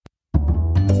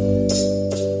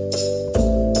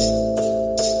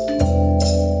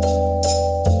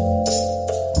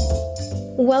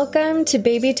Welcome to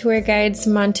Baby Tour Guide's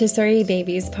Montessori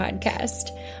Babies podcast.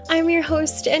 I'm your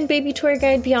host and baby tour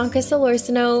guide, Bianca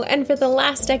Solorsino, and for the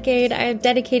last decade, I have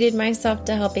dedicated myself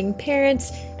to helping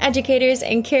parents, educators,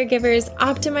 and caregivers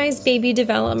optimize baby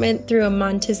development through a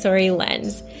Montessori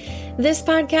lens. This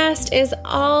podcast is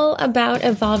all about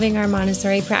evolving our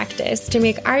Montessori practice to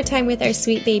make our time with our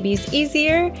sweet babies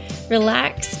easier,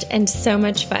 relaxed, and so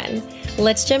much fun.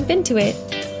 Let's jump into it.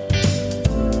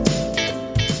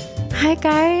 Hi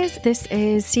guys, this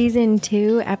is season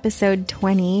 2, episode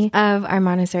 20 of our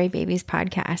Montessori Babies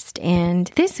podcast. And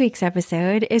this week's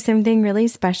episode is something really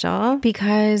special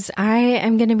because I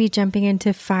am going to be jumping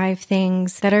into 5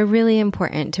 things that are really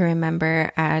important to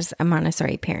remember as a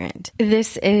Montessori parent.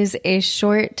 This is a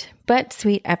short but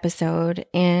sweet episode,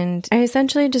 and I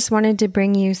essentially just wanted to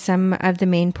bring you some of the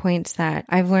main points that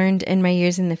I've learned in my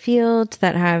years in the field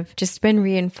that have just been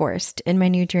reinforced in my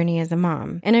new journey as a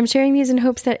mom. And I'm sharing these in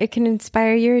hopes that it can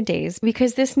inspire your days,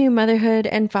 because this new motherhood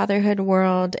and fatherhood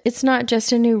world, it's not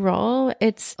just a new role,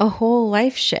 it's a whole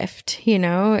life shift, you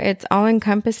know? It's all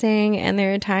encompassing, and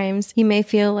there are times you may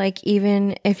feel like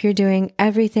even if you're doing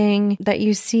everything that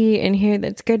you see and hear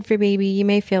that's good for baby, you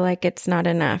may feel like it's not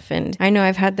enough. And I know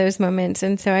I've had those moments.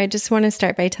 And so I just want to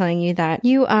start by telling you that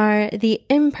you are the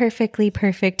imperfectly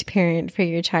perfect parent for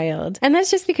your child. And that's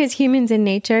just because humans in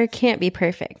nature can't be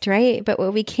perfect, right? But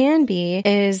what we can be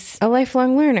is a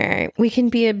lifelong learner. We can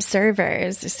be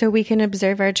observers. So we can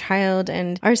observe our child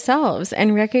and ourselves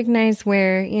and recognize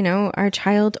where, you know, our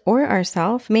child or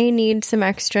ourself may need some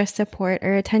extra support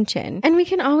or attention. And we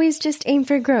can always just aim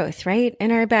for growth, right?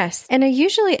 And our best. And I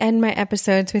usually end my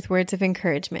episodes with words of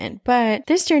encouragement, but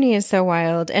this journey is so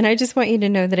wild. And I just want you to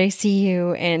know that I see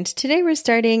you. And today we're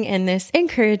starting in this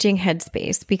encouraging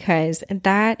headspace because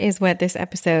that is what this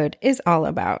episode is all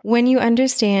about. When you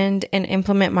understand and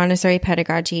implement Montessori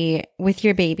pedagogy with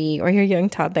your baby or your young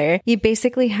toddler, you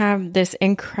basically have this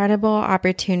incredible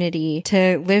opportunity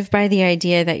to live by the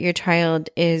idea that your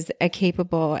child is a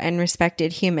capable and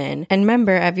respected human and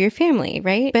member of your family,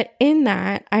 right? But in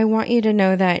that, I want you to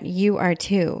know that you are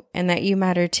too, and that you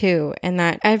matter too, and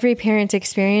that every parent's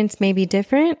experience may be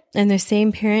different. And the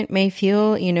same parent may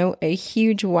feel, you know, a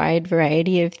huge wide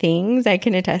variety of things. I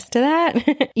can attest to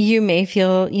that. You may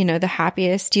feel, you know, the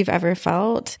happiest you've ever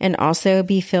felt and also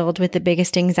be filled with the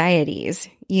biggest anxieties.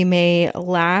 You may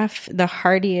laugh the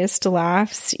heartiest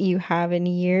laughs you have in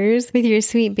years with your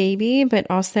sweet baby, but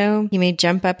also you may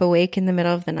jump up awake in the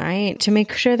middle of the night to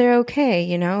make sure they're okay,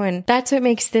 you know? And that's what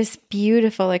makes this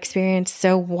beautiful experience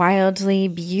so wildly,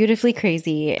 beautifully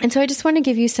crazy. And so I just want to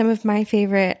give you some of my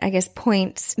favorite, I guess,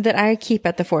 points that I keep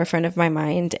at the forefront of my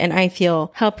mind and I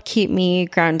feel help keep me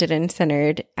grounded and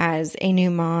centered as a new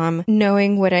mom,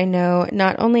 knowing what I know,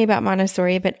 not only about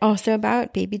Montessori, but also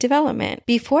about baby development.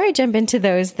 Before I jump into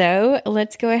those, though,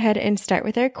 let's go ahead and start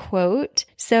with our quote.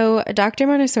 So Dr.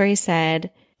 Montessori said,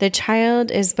 "The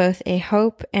child is both a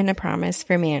hope and a promise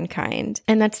for mankind."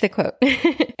 And that's the quote.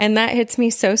 And that hits me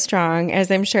so strong,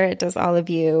 as I'm sure it does all of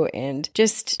you, and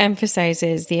just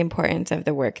emphasizes the importance of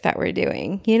the work that we're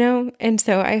doing, you know? And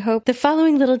so I hope the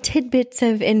following little tidbits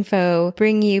of info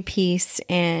bring you peace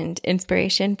and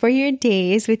inspiration for your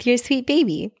days with your sweet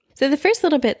baby. So the first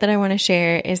little bit that I want to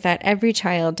share is that every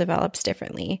child develops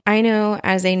differently. I know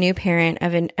as a new parent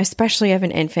especially of an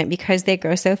infant, because they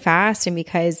grow so fast and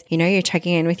because, you know, you're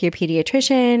checking in with your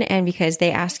pediatrician and because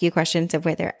they ask you questions of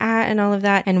where they're at and all of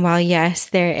that. And while yes,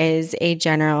 there is a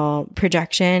general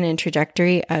projection and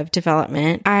trajectory of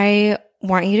development, I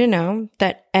want you to know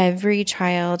that every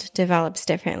child develops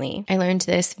differently. I learned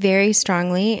this very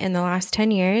strongly in the last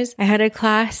 10 years. I had a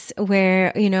class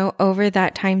where, you know, over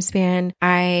that time span,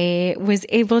 I was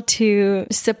able to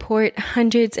support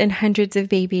hundreds and hundreds of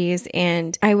babies.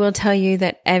 And I will tell you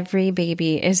that every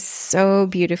baby is so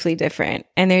beautifully different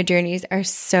and their journeys are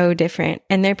so different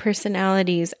and their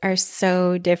personalities are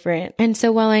so different. And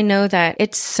so while I know that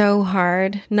it's so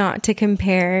hard not to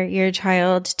compare your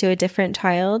child to a different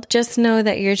child, just know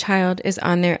that your child is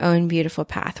on their own beautiful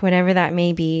path, whatever that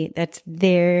may be. That's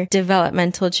their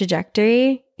developmental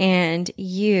trajectory. And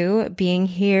you being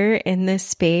here in this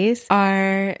space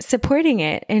are supporting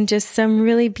it in just some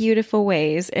really beautiful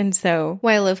ways. And so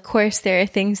while of course there are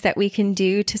things that we can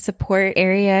do to support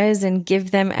areas and give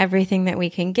them everything that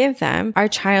we can give them, our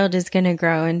child is going to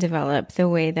grow and develop the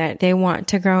way that they want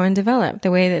to grow and develop, the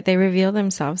way that they reveal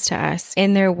themselves to us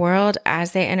in their world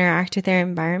as they interact with their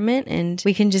environment. And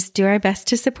we can just do our best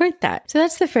to support that. So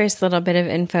that's the first little bit of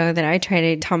info that I try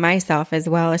to tell myself as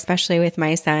well, especially with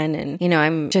my son. And, you know,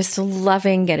 I'm just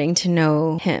loving getting to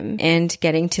know him and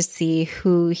getting to see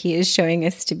who he is showing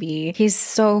us to be. He's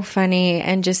so funny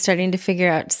and just starting to figure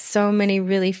out so many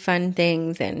really fun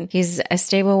things. And he's a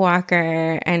stable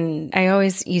walker. And I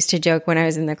always used to joke when I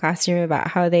was in the classroom about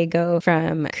how they go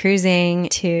from cruising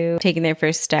to taking their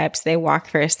first steps. They walk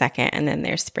for a second and then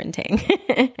they're sprinting.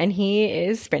 And he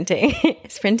is sprinting,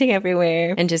 sprinting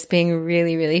everywhere and just being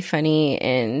really, really funny.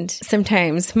 And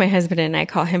sometimes my husband and I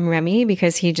call him Remy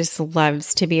because he just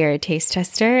loves to be our taste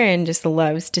tester and just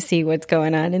loves to see what's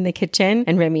going on in the kitchen.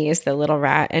 And Remy is the little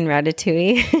rat in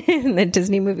Ratatouille, in the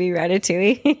Disney movie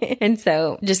Ratatouille. And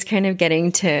so just kind of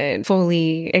getting to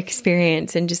fully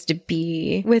experience and just to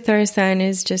be with our son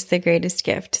is just the greatest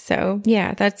gift. So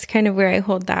yeah, that's kind of where I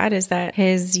hold that, is that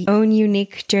his own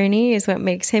unique journey is what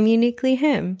makes him uniquely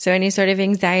him. So any sort of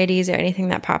anxieties or anything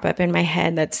that pop up in my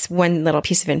head, that's one little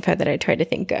piece of info that I try to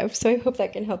think of. So I hope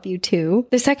that can help you too.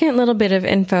 The second little bit of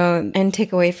info and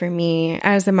takeaway for me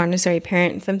as a Montessori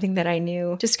parent, something that I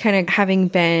knew just kind of having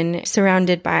been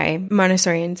surrounded by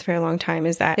Montessorians for a long time,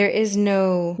 is that there is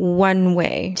no one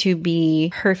way to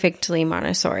be perfectly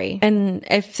Montessori. And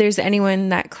if there's anyone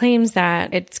that claims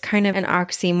that, it's kind of an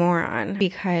oxymoron,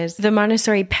 because the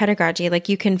Montessori pedagogy, like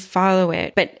you can follow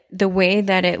it, but the way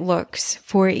that it looks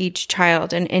for each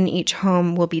child and in each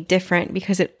home will be different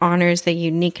because it honors the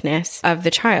uniqueness of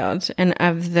the child and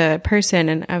of the person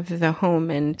and of the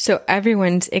home. And so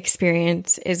everyone's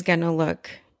experience is going to look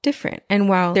different. And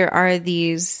while there are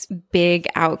these big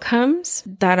outcomes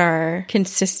that are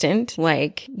consistent,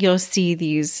 like you'll see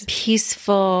these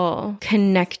peaceful,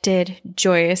 connected,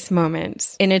 joyous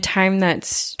moments in a time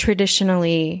that's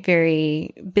traditionally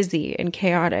very busy and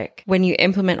chaotic. When you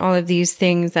implement all of these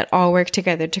things that all work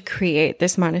together to create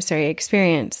this Montessori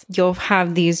experience, you'll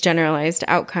have these generalized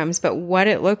outcomes, but what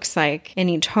it looks like in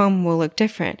each home will look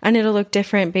different. And it'll look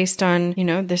different based on,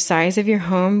 the size of your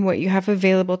home, what you have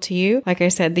available to you. Like I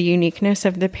said, the uniqueness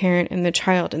of the parent and the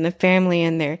child and the family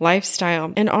and their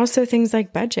lifestyle, and also things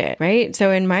like budget, right?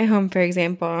 So in my home, for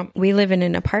example, we live in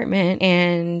an apartment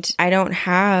and I don't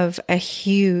have a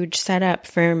huge setup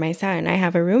for my son. I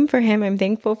have a room for him, I'm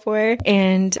thankful for,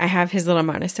 and I have his little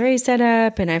Montessori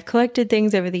setup, and I've collected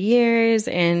things over the years,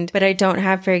 but I don't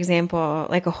have, for example,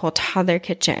 like a whole toddler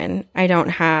kitchen. I don't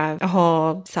have a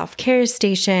whole self-care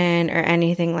station or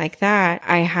anything like that.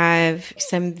 I have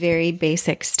some very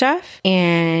basic stuff,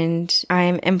 and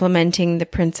I'm implementing the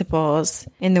principles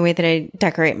in the way that I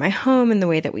decorate my home, in the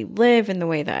way that we live, in the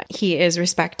way that he is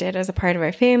respected as a part of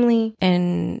our family,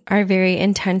 and our very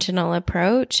intentional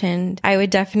approach. And I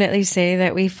would definitely say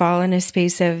that we fall in a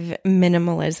space of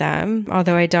minimalism,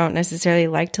 although I don't necessarily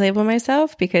like to label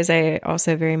myself because I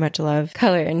also very much love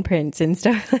color and prints and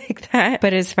stuff like that.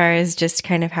 But as far as just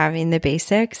kind of having the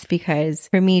basics, because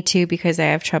for me too, because I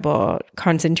have trouble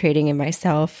concentrating in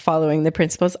myself, following the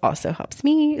principles also helps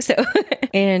me. So,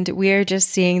 and we're just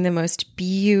seeing the most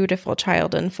beautiful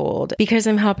child unfold because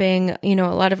I'm helping, a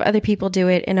lot of other people do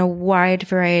it in a wide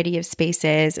variety of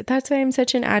spaces. That's why I'm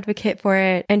such an advocate for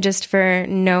it. And just for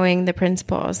knowing the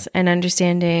principles and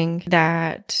understanding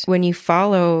that when you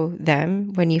follow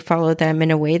them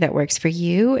in a way that works for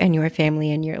you and your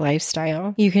family and your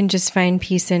lifestyle, you can just find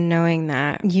peace in knowing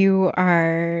that you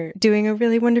are doing a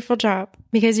really wonderful job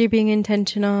because you're being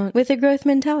intentional with a growth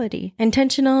mentality,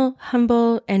 intentional,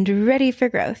 humble, and ready for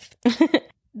growth.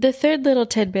 The third little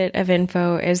tidbit of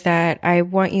info is that I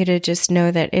want you to just know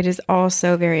that it is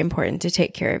also very important to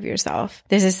take care of yourself.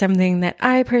 This is something that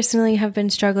I personally have been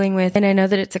struggling with, and I know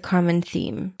that it's a common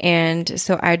theme. And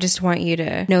so I just want you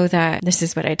to know that this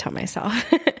is what I tell myself.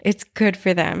 It's good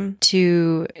for them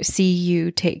to see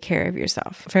you take care of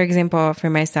yourself. For example, for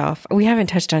myself, we haven't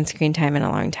touched on screen time in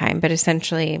a long time, but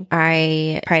essentially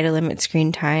I try to limit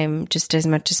screen time just as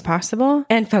much as possible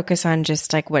and focus on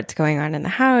just like what's going on in the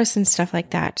house and stuff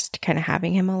like that. Just kind of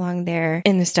having him along there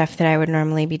in the stuff that I would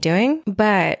normally be doing.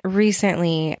 But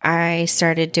recently I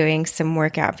started doing some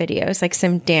workout videos, like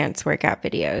some dance workout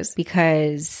videos,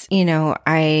 because,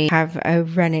 I have a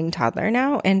running toddler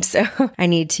now. And so I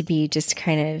need to be just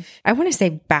kind of, I want to say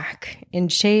back in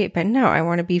shape, but no, I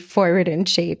want to be forward in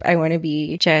shape. I want to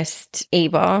be just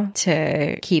able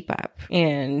to keep up,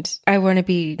 and I want to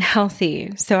be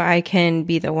healthy so I can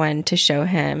be the one to show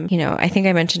him, I think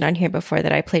I mentioned on here before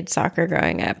that I played soccer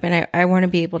growing up, and I want to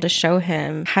be able to show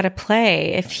him how to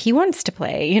play if he wants to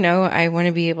play. I want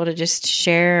to be able to just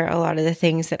share a lot of the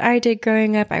things that I did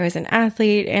growing up. I was an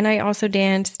athlete and I also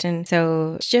danced. And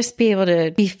so just be able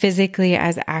to be physically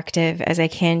as active as I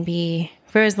can be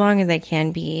for as long as I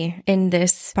can be in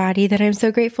this body that I'm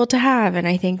so grateful to have. And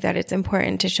I think that it's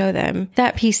important to show them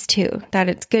that piece too, that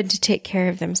it's good to take care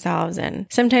of themselves. And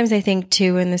sometimes I think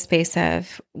too, in the space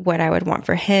of what I would want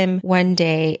for him one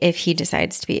day if he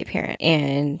decides to be a parent.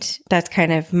 And that's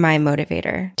kind of my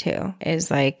motivator too,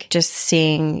 is like just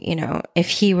seeing, if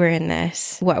he were in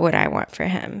this, what would I want for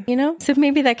him, So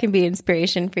maybe that can be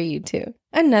inspiration for you too.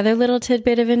 Another little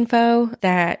tidbit of info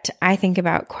that I think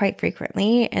about quite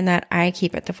frequently and that I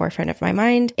keep at the forefront of my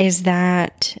mind is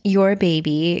that your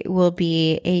baby will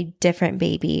be a different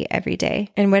baby every day.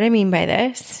 And what I mean by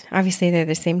this, obviously they're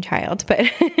the same child, but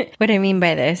what I mean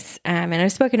by this, and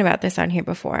I've spoken about this on here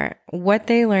before, what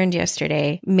they learned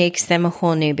yesterday makes them a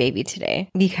whole new baby today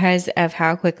because of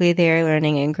how quickly they are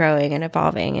learning and growing and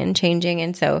evolving and changing.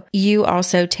 And so you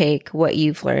also take what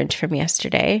you've learned from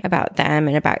yesterday about them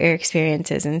and about your experience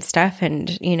and stuff,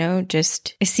 and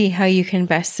just see how you can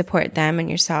best support them and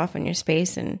yourself and your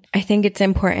space. And I think it's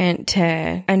important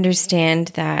to understand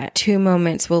that 2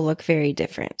 moments will look very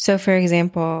different. So for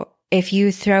example, if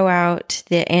you throw out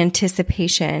the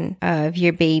anticipation of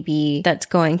your baby that's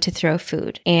going to throw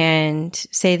food, and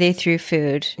say they threw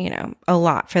food, a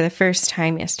lot for the first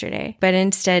time yesterday, but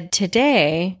instead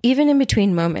today, even in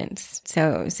between moments,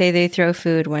 so say they throw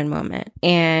food one moment,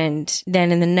 and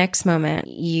then in the next moment,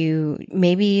 you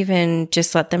maybe even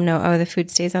just let them know, oh, the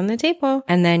food stays on the table,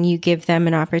 and then you give them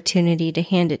an opportunity to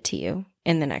hand it to you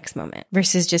in the next moment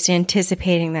versus just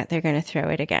anticipating that they're going to throw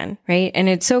it again, right? And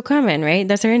it's so common, right?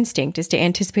 That's our instinct, is to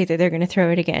anticipate that they're going to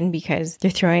throw it again because they're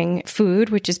throwing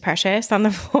food, which is precious, on the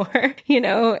floor,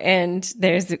 and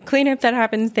there's cleanup that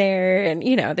happens there. And,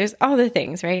 there's all the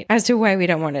things, right? As to why we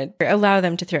don't want to allow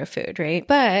them to throw food, right?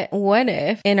 But what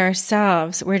if in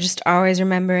ourselves, we're just always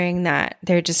remembering that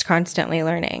they're just constantly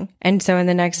learning. And so in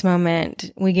the next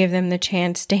moment, we give them the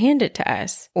chance to hand it to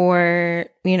us, or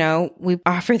we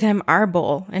offer them our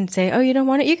bowl and say, oh, you don't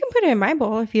want it? You can put it in my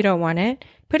bowl if you don't want it.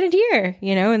 Put it here,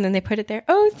 and then they put it there.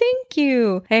 Oh, thank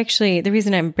you. The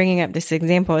reason I'm bringing up this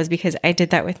example is because I did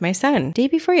that with my son day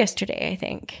before yesterday, I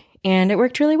think. And it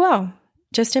worked really well.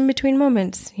 Just in between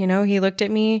moments, he looked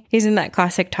at me. He's in that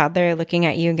classic toddler looking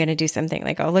at you and going to do something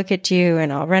like, I'll look at you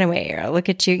and I'll run away, or I'll look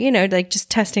at you, like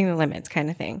just testing the limits kind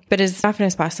of thing. But as often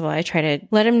as possible, I try to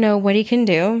let him know what he can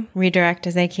do, redirect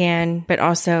as I can, but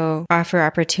also offer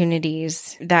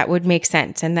opportunities that would make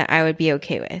sense and that I would be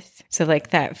okay with. So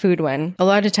like that food one, a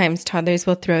lot of times toddlers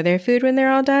will throw their food when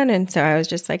they're all done. And so I was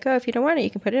just like, oh, if you don't want it, you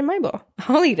can put it in my bowl.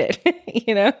 I'll eat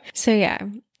it, So yeah.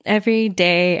 Every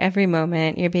day, every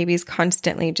moment, your baby's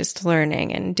constantly just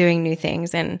learning and doing new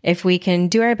things. And if we can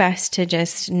do our best to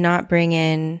just not bring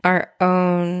in our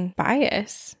own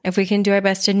bias, if we can do our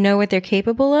best to know what they're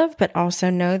capable of, but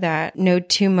also know that no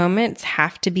 2 moments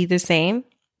have to be the same,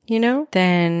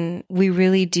 then we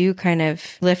really do kind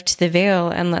of lift the veil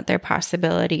and let their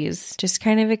possibilities just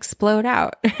kind of explode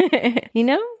out,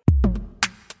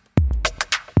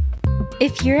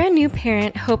 If you're a new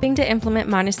parent hoping to implement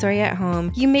Montessori at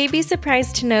home, you may be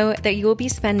surprised to know that you will be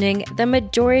spending the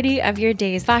majority of your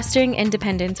days fostering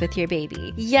independence with your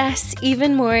baby. Yes,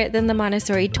 even more than the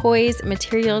Montessori toys,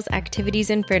 materials,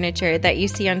 activities, and furniture that you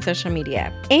see on social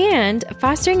media. And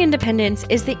fostering independence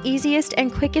is the easiest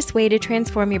and quickest way to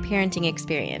transform your parenting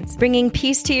experience, bringing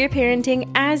peace to your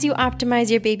parenting as you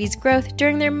optimize your baby's growth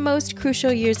during their most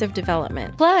crucial years of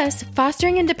development. Plus,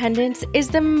 fostering independence is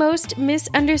the most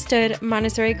misunderstood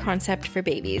Montessori concept for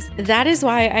babies. That is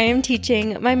why I am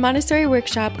teaching my Montessori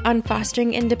workshop on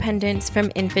fostering independence from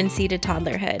infancy to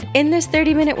toddlerhood. In this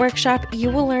 30-minute workshop, you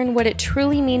will learn what it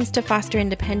truly means to foster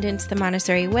independence the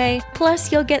Montessori way,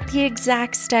 plus you'll get the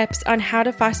exact steps on how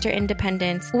to foster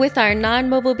independence with our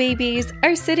non-mobile babies,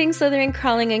 our sitting, slithering,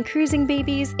 crawling, and cruising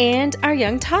babies, and our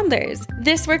young toddlers.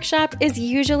 This workshop is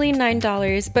usually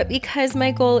 $9, but because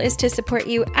my goal is to support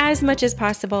you as much as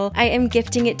possible, I am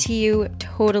gifting it to you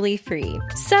totally free.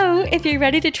 So, if you're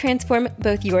ready to transform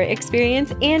both your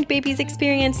experience and baby's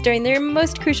experience during their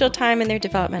most crucial time in their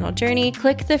developmental journey,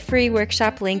 click the free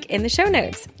workshop link in the show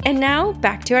notes. And now,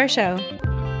 back to our show.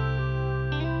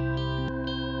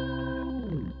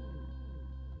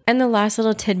 And the last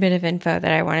little tidbit of info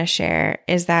that I want to share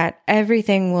is that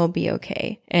everything will be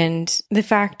okay. And the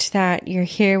fact that you're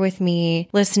here with me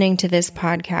listening to this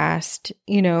podcast,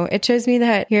 it shows me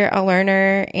that you're a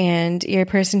learner and you're a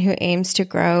person who aims to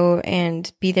grow and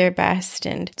be their best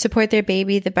and support their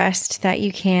baby the best that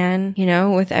you can,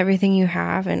 with everything you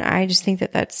have. And I just think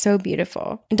that that's so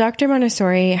beautiful. Dr.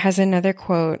 Montessori has another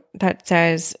quote that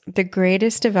says, "The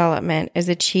greatest development is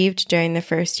achieved during the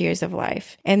first years of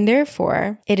life, and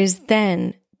therefore it is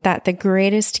then that the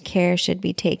greatest care should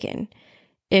be taken.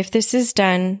 If this is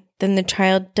done, then the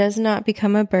child does not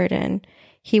become a burden.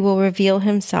 He will reveal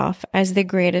himself as the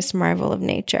greatest marvel of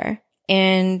nature.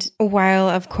 And while,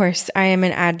 of course, I am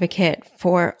an advocate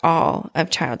for all of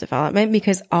child development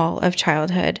because all of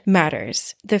childhood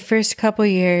matters, the first couple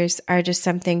years are just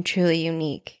something truly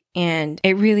unique. And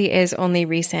it really is only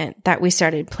recent that we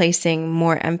started placing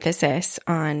more emphasis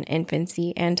on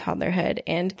infancy and toddlerhood.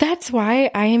 And that's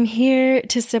why I am here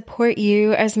to support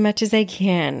you as much as I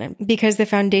can, because the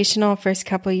foundational first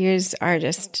couple years are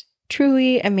just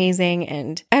truly amazing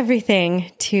and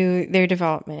everything to their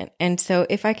development. And so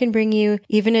if I can bring you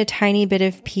even a tiny bit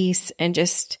of peace and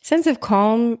just sense of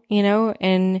calm,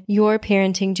 in your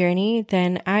parenting journey,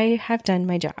 then I have done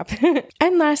my job.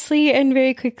 And lastly, and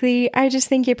very quickly, I just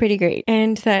think you're pretty great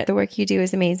and that the work you do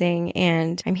is amazing.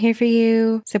 And I'm here for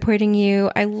you, supporting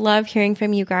you. I love hearing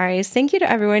from you guys. Thank you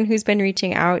to everyone who's been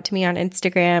reaching out to me on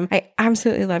Instagram. I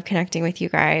absolutely love connecting with you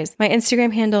guys. My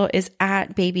Instagram handle is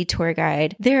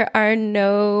 @babytourguide. There are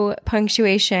no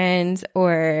punctuations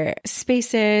or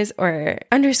spaces or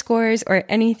underscores or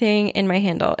anything in my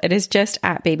handle. It is just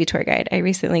 @babytourguide. I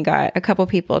recently got a couple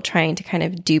people trying to kind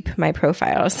of dupe my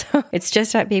profile. So it's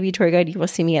just @babytourguide. You will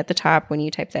see me at the top when you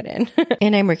type that in.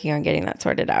 And I'm working on getting that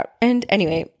sorted out. And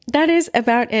anyway, that is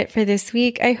about it for this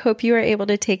week. I hope you are able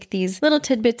to take these little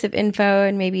tidbits of info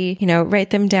and maybe,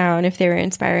 write them down if they were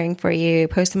inspiring for you,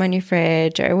 post them on your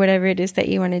fridge or whatever it is that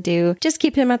you want to do. Just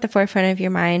keep them at the forefront of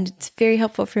your mind. It's very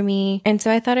helpful for me. And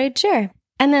so I thought I'd share.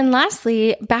 And then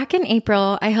lastly, back in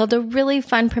April, I held a really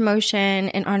fun promotion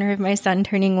in honor of my son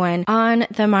turning 1 on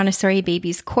the Montessori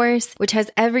Babies course, which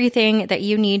has everything that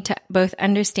you need to both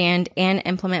understand and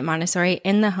implement Montessori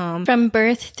in the home from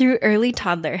birth through early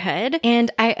toddlerhood. And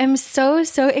I am so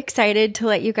excited to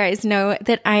let you guys know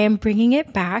that I am bringing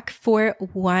it back for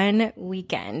 1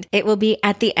 weekend. It will be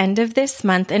at the end of this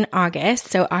month in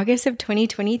August, so August of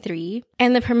 2023.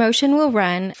 And the promotion will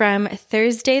run from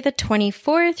Thursday the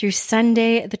 24th through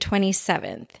Sunday the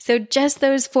 27th. So just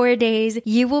those 4 days,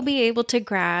 you will be able to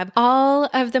grab all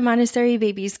of the Montessori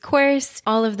Babies course,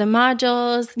 all of the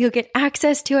modules. You'll get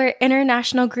access to our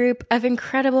international group of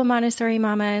incredible Montessori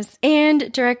mamas and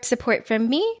direct support from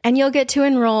me. And you'll get to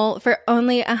enroll for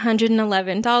only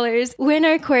 $111 when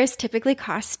our course typically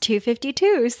costs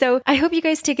 $252. So I hope you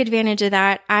guys take advantage of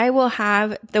that. I will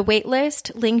have the wait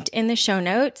list linked in the show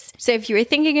notes. So if you were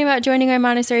thinking about joining our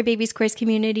Montessori Babies course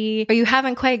community or you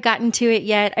haven't quite gotten to it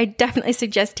yet, I definitely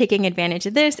suggest taking advantage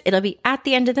of this. It'll be at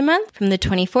the end of the month from the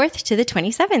 24th to the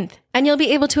 27th. And you'll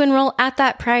be able to enroll at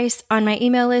that price on my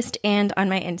email list and on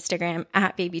my Instagram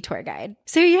 @babytourguide.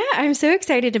 So yeah, I'm so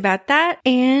excited about that.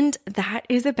 And that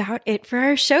is about it for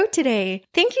our show today.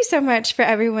 Thank you so much for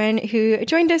everyone who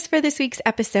joined us for this week's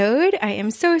episode. I am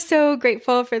so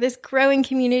grateful for this growing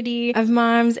community of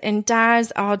moms and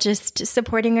dads all just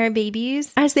supporting our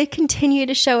babies as they continue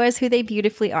to show us who they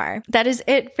beautifully are. That is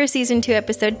it for season 2,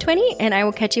 episode 20, and I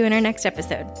will catch you in our next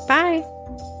episode. Bye.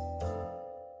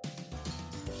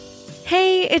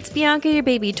 Hey, it's Bianca, your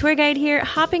baby tour guide here,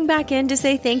 hopping back in to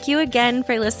say thank you again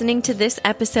for listening to this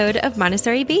episode of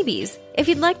Montessori Babies. If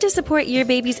you'd like to support your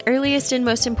baby's earliest and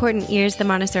most important years the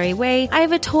Montessori way, I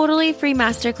have a totally free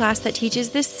masterclass that teaches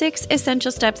the 6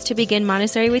 essential steps to begin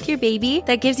Montessori with your baby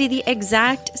that gives you the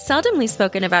exact, seldomly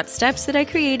spoken about steps that I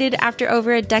created after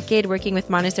over a decade working with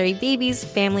Montessori babies,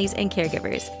 families, and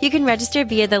caregivers. You can register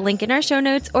via the link in our show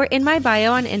notes or in my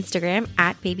bio on Instagram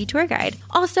 @babytourguide.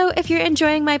 Also, if you're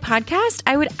enjoying my podcast,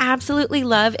 I would absolutely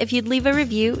love if you'd leave a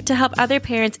review to help other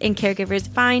parents and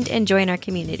caregivers find and join our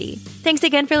community. Thanks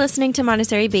again for listening to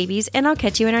Montessori Babies, and I'll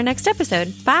catch you in our next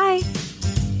episode. Bye!